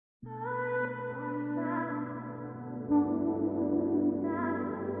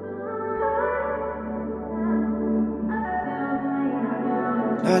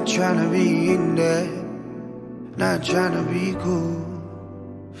Not tryna be in there, not tryna be cool,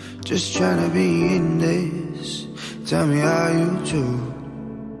 just tryna be in this. Tell me how you do.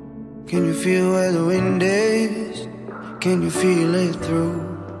 Can you feel where the wind is? Can you feel it through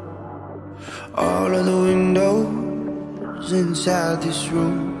all of the windows inside this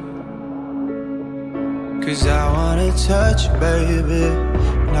room? 'Cause I wanna touch you, baby,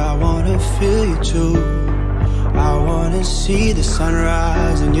 and I wanna feel you too. I wanna see the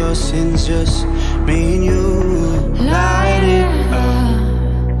sunrise and your sins, just me and you. Light it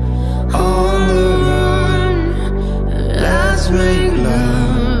up on the run. Let's make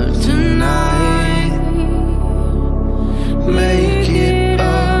love tonight. Make it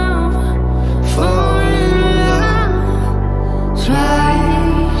up, fall in love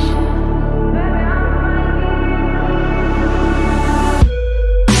twice.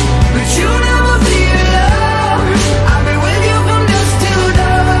 But you never feel love. I've been with you from dusk till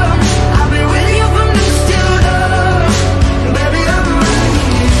dawn. I've been with you from dusk till dawn. Baby, I'm right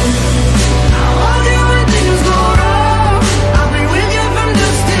here. I hold you when things go wrong. I've been with you from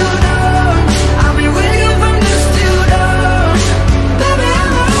dusk till dawn. I've been with you from dusk till dawn. Baby,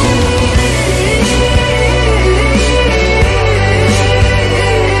 I'm right here.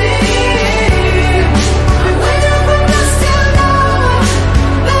 I'm with you from dusk till dawn.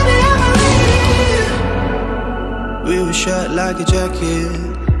 Baby, I'm right here. We were shut like a jacket,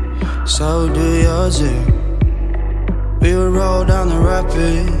 so do yours. We would roll down the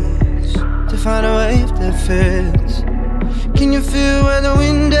rapids to find a wave that fits. Can you feel where the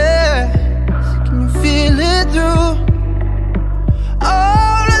wind is? Can you feel it through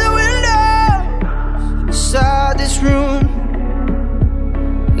all of the windows inside this room?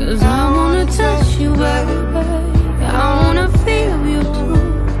 'Cause I wanna touch you, baby. I wanna feel you too.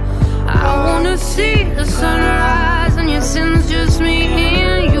 I wanna see the sunrise and your sins, just me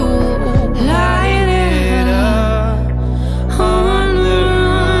and you. Light it up on the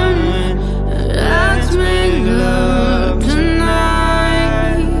run. Let's make love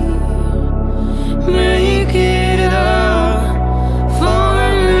tonight. Make it up, fall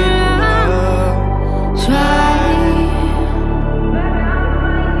in love twice.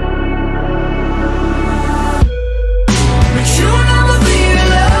 But you never feel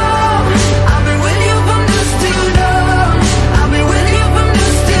love. I've been with you from dusk till dawn. I've been with you from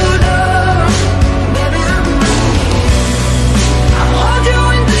dusk till dawn. Baby, I'm right here. I hold you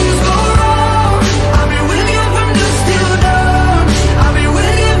when things go wrong. I've been with you from dusk till dawn. I've been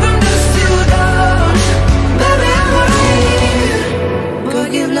with you from dusk till dawn. Baby, I'm right here. Go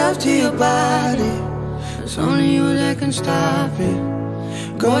give love to your body. It's only you that can stop it.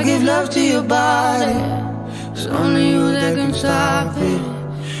 Go give love to your body. It's only you that can stop it.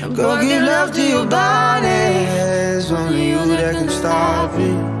 Go give love to your body. It's only you that can stop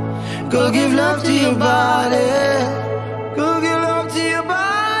it. Go give love to your body. Go give love to your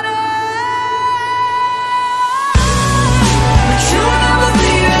body. But you never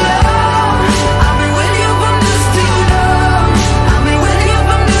feel love. I've been with you from dusk till dawn. I've been with you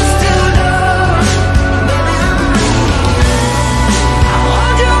from dusk till dawn. Baby, I'm right here. I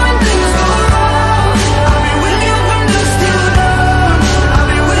hold you when things go wrong. I've been with you from dusk till dawn. I've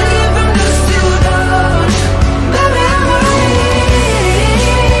been with you from dusk till dawn. Baby, I'm right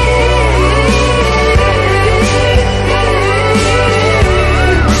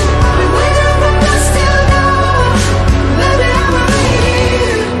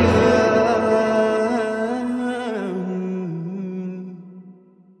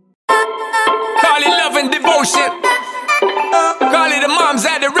Call it love and devotion. Call it a mom's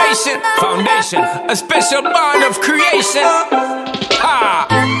adoration. Foundation, a special bond of creation. Ha!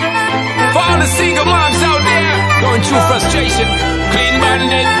 For all the single moms out there going through frustration. Clean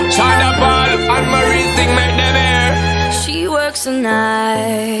Bandit, China Ball, and Marie thing make them air. She works the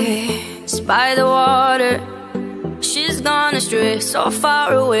nights by the water. She's gone astray, so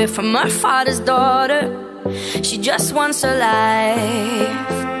far away from her father's daughter. She just wants a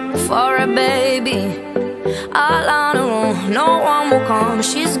life for a baby. All on her own, no one will come.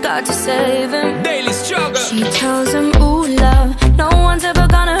 She's got to save him. Daily struggle. She tells him, ooh, love, no one's ever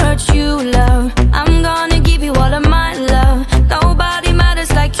gonna hurt you, love. I'm gonna give you all of my love. Nobody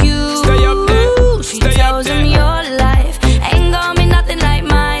matters like you. Stay up there. She Stay up tells there. him your life ain't gonna be nothing like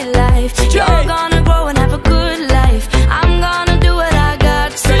my life. You're gonna grow and have a good life. I'm gonna do what I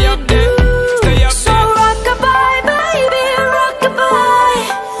got to Stay up do. there. Stay up So there. rock-a-bye, baby, rock-a-bye.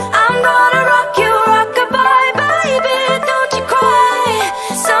 I'm gonna rock you, rock-a-bye, baby, don't you cry.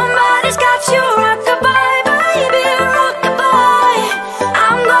 Somebody's got you, rock-a-bye, baby, rock-a-bye.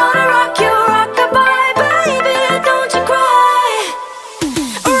 I'm gonna rock you, rock-a-bye.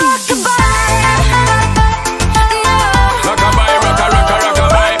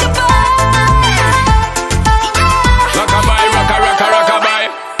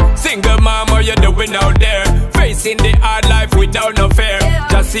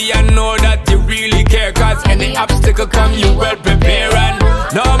 come, you well prepared. And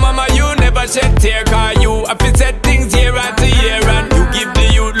no, mama, you never shed tear, cause you have to set things year after year. And you give the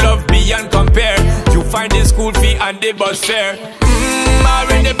youth love beyond compare. You find the school fee and the bus fare.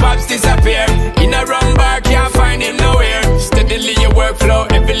 When the pops disappear, in a wrong bar, can't find him nowhere. Steadily your workflow,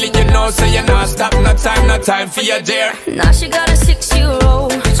 everything you know, so you not stop, no time for your dare. Now she got a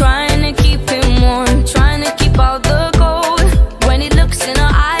 6-year-old, trying to keep him warm, trying to keep out the cold. When he looks in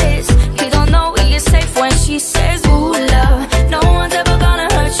her eyes, he don't know he is safe when she says, ooh, love, no one's ever gonna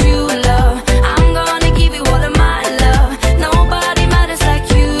hurt you, love. I'm gonna give you all of my love. Nobody matters like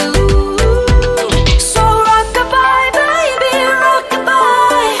you. So rock-a-bye, baby,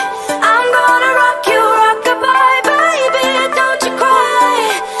 rock-a-bye. I'm gonna rock you, rock-a-bye, baby, don't you cry.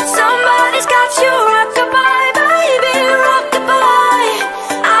 Somebody's got you, rock-a-bye, baby, rock-a-bye.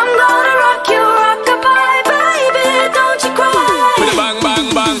 I'm gonna rock you, rock-a-bye, baby, don't you cry. With a bang, bang,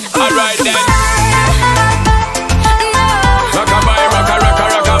 bang, alright then. Rock-a-bye, rock-a-rock-a,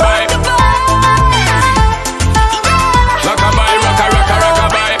 rock-a-bye. Rock-a-bye, rock-a-rock-a,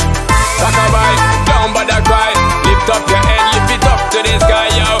 rock-a-bye. Rock-a-bye, don't bother cry. Lift up your head, lift it up to the sky,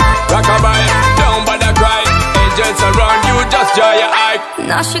 yo. Rock-a-bye, don't bother cry. Angels around you, just draw your eye.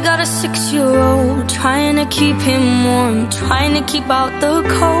 Now she got a 6-year-old, trying to keep him warm, trying to keep out the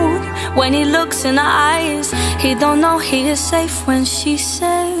cold. When he looks in her eyes, he don't know he is safe when she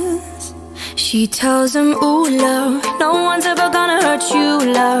says, she tells him, ooh, love, no one's ever gonna hurt you,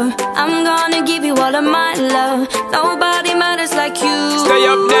 love. I'm gonna give you all of my love. Nobody matters like you. Stay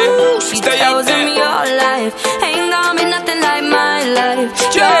up there, She stay up tells him there. your life ain't gonna be nothing like my life.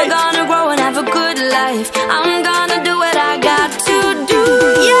 You're gonna grow and have a good life. I'm gonna do what I got to do.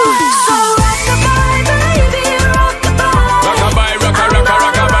 Yeah. So rock-a-bye, baby, rock-a-bye. Rock-a-bye, rock-a-rock-a,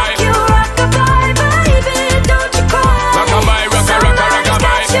 rock-a-bye. You rock-a-bye, baby, don't you cry. Rock-a-bye, rock-a-rock-a,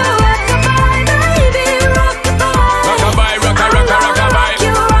 rock-a-bye. You rock-a-bye, baby, rock-a-bye. Rock-a-bye, rock-a-rock-a, rock-a-bye.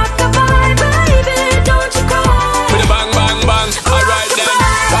 You rock-a-bye, baby, don't you cry. With a bang, bang, bang, alright then.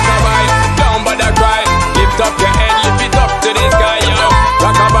 Rock-a-bye, don't bother cry. Lift up your head, lift it up to the sky, yo.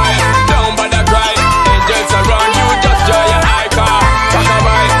 Rock-a-bye, don't bother cry. Angels around you, just draw your eye, car.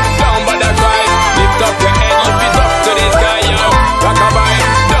 Rock-a-bye, don't bother cry. Lift up your head, lift it up to the sky, yo. Rock-a-bye,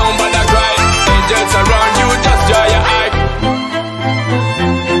 don't bother cry. Angels around you, just draw your eye.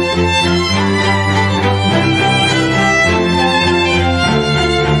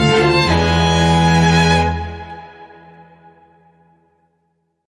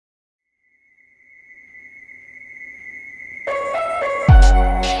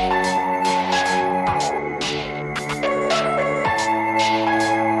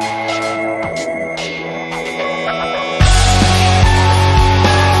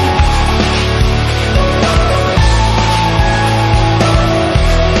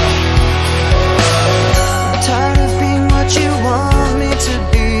 Tired of being what you want me to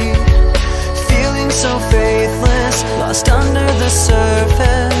be, feeling so faithless, lost under the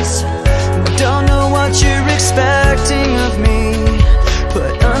surface. Don't know what you're expecting of me,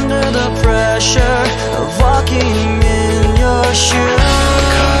 but under the pressure of walking in your shoes.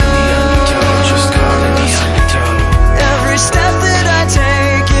 Every step that I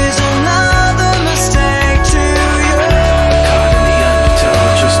take is another mistake to you.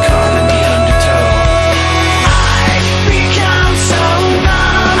 I've become so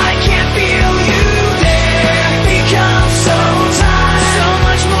numb, I can't feel you there. Become so tired, so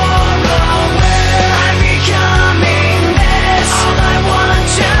much more aware. I'm becoming this. All I want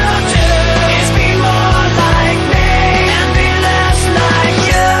to do is be more like me and be less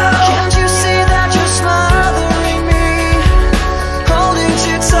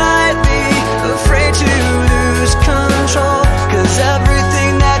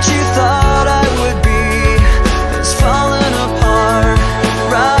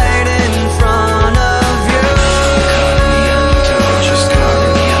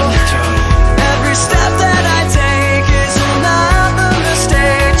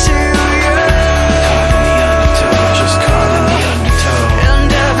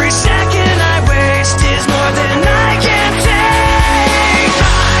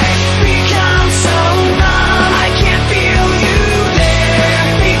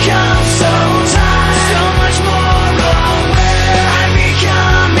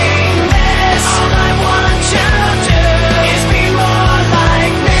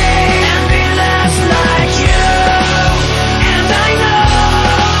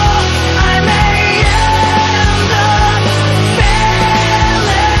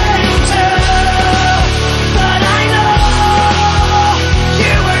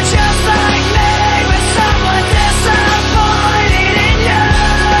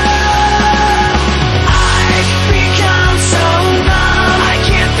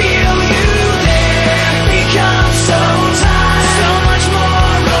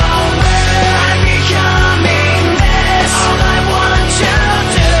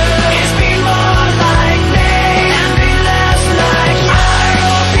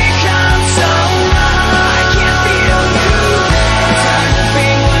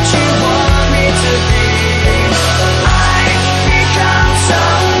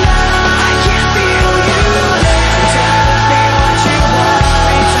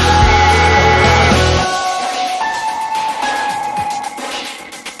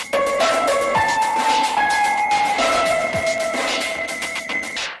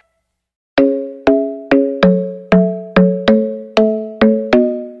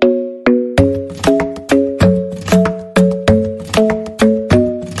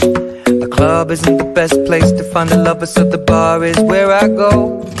cover, so the bar is where I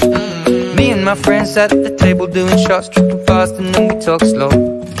go. Me and my friends at the table doing shots, tripping fast, and then we talk slow.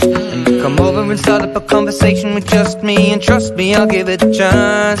 And you come over and start up a conversation with just me, and trust me, I'll give it a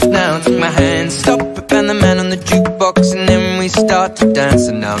chance. Now take my hand, stop it, and the man on the jukebox, and then we start to dance.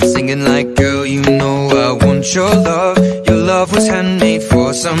 And now I'm singing like, girl, you know I want your love. Your love was handmade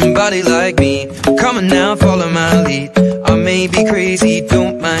for somebody like me. Come on now, follow my lead. I may be crazy,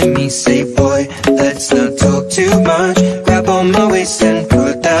 don't mind me. Say, boy, let's not talk too much. Grab on my waist and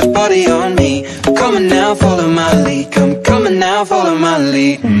put that body on me. Come on now, follow my lead. Come on now, follow my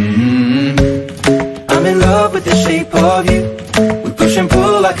lead. I'm in love with the shape of you. We push and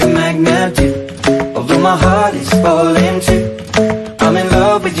pull like a magnet do. Although my heart is falling too. I'm in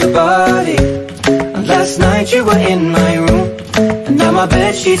love with your body. And last night you were in my room, and now my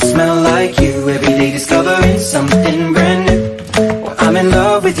bedsheets smell like you. Every day discovering something brand new. Well, I'm in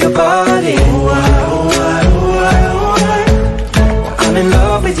love with your body. I'm in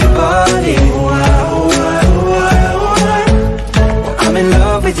love with your body. I'm in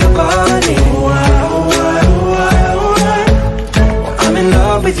love with your body. I'm in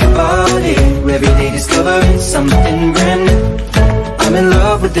love with your body. Every day discovering something brand new. I'm in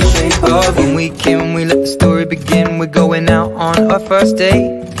love with the shape of you. When we came, we let the story begin. We're going out on our first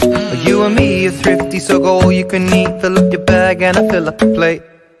date. You and me are thrifty, so go all you can eat. Fill up your bag and I fill up the plate.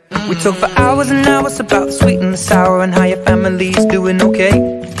 We talk for hours and hours about the sweet and the sour, and how your family's doing okay.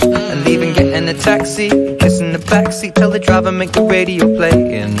 And leaving, getting a taxi, kissing the backseat, tell the driver make the radio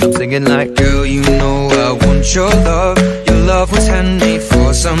play. And I'm singing like, girl, you know I want your love. Your love was handmade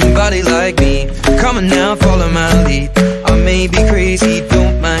for somebody like me. Come on now, follow my lead. I may be crazy,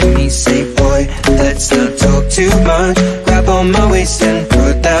 don't mind me. Say, boy, let's not talk too much. Grab on my waist and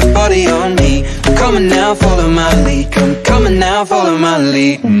put that body on me. Come on now, follow my lead. Come on now, follow my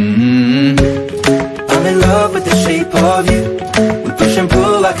lead. I'm in love with the shape of you. We push and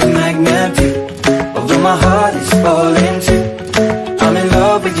pull like a magnet do. Although my heart is falling too. I'm in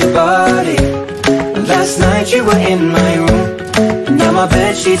love with your body. Last night you were in my room, and now my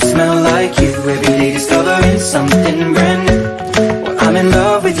bedsheets smell like you. Every day discovering something brand new. Well, I'm in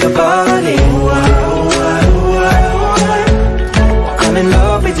love with your body. I'm in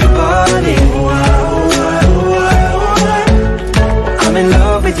love with your body. I'm in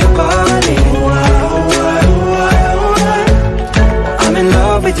love with your body. I'm in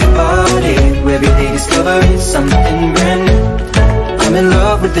love with your body. Every day discovering something brand new. I'm in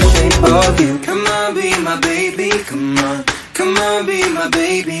love with the shape of you. Come on, be my baby, come on. Come on, be my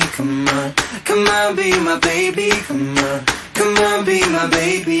baby, come on. Come on, be my baby, come on. Come on, be my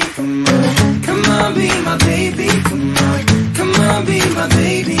baby, come on. Come on, be my baby, come on. Come on, be my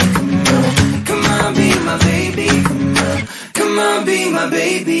baby, come on. Come on, be my baby, come on. Come on, be my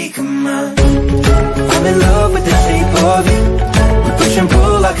baby, come on. I'm in love with the shape of you. We push and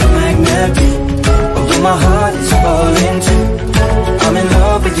pull like a magnet do. Although my heart is falling too. I'm in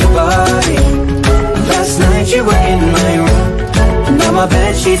love with your body. Last night you were in my room, and now my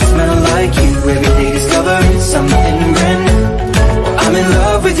bedsheets smell like you. Every day discovering something brand new. I'm in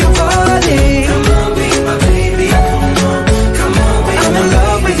love with your body. Come on, be my baby, come on. Come on, be I'm in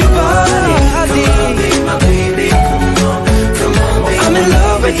love with your body. Come on, be my baby, come on. Come on, be I'm in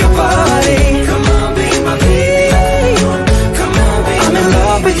love with your body. Come on, be my baby, come on. Come on, be I'm in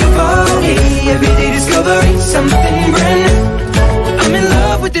love with your body. Every day discovering something brand new. I'm in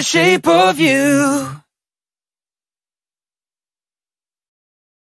love with the shape of you.